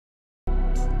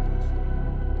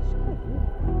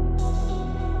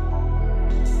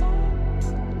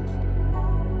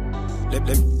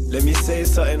Let me say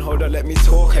something, hold on, let me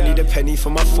talk. I need a penny for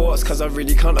my thoughts, cause I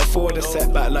really can't afford a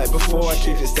setback like before. I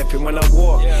keep it stepping when I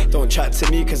walk. Don't chat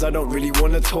to me cause I don't really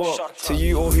wanna talk to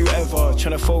you or whoever,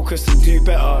 trying to focus and do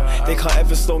better. They can't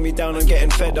ever slow me down on getting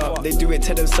fed up. They do it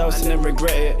to themselves and then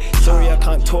regret it. Sorry I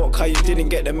can't talk, how you didn't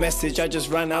get the message. I just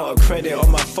ran out of credit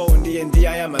on my phone. D&D,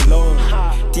 I am alone.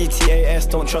 DTAS,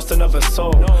 don't trust another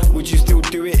soul. Would you still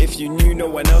do it if you knew no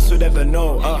one else would ever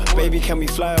know? Baby, can we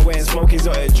fly away and smoke is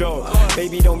not a joke?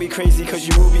 Baby, don't be crazy cause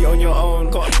you will be on your own.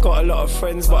 Got a lot of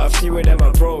friends but a few of them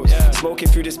are bros. Smoking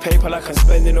through this paper like I'm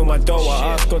spending all my dough.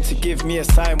 I ask God to give me a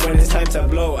sign when it's time to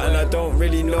blow. And I don't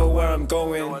really know where I'm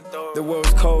going. The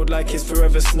world's cold like it's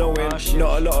forever snowing.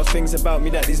 Not a lot of things about me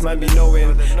that these man be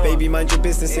knowing. Baby, mind your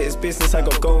business, it is business I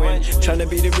got going. Trying to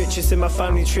be the richest in my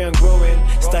family tree and growing.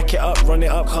 Stack it up, run it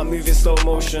up, can't move in slow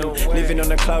motion. Living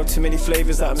on a cloud, too many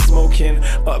flavors that I'm smoking.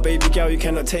 But baby girl, you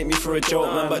cannot take me for a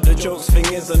joke, man. But the jokes thing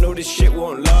is, I know this shit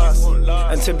won't last.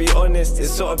 And to be honest, it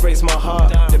sort of breaks my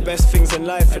heart. The best things in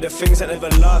life are the things that never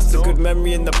last. A good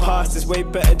memory in the past is way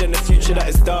better than the future that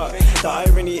is dark. The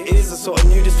irony is, I sort of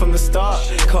knew this from the start.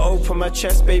 Cut open my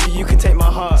chest, baby, you can take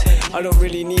my heart. I don't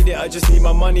really need it, I just need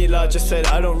my money, lad. Just said,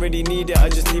 I don't really need it, I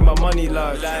just need my money,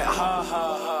 lad. Like, ha,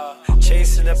 ha, ha.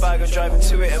 Chasing a bag, I'm driving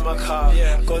to it in my car.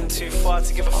 Gone too far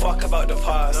to give a fuck about the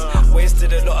past.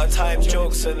 Wasted a lot of time,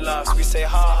 jokes and laughs. We say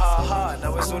ha ha ha,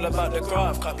 now it's all about the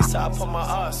graph. Can't be sat up on my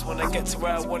ass. When I get to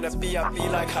where I wanna be, I'll be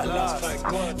like at last.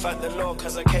 Thank the Lord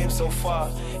cause I came so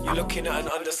far. You're looking at an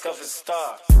undiscovered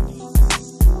star.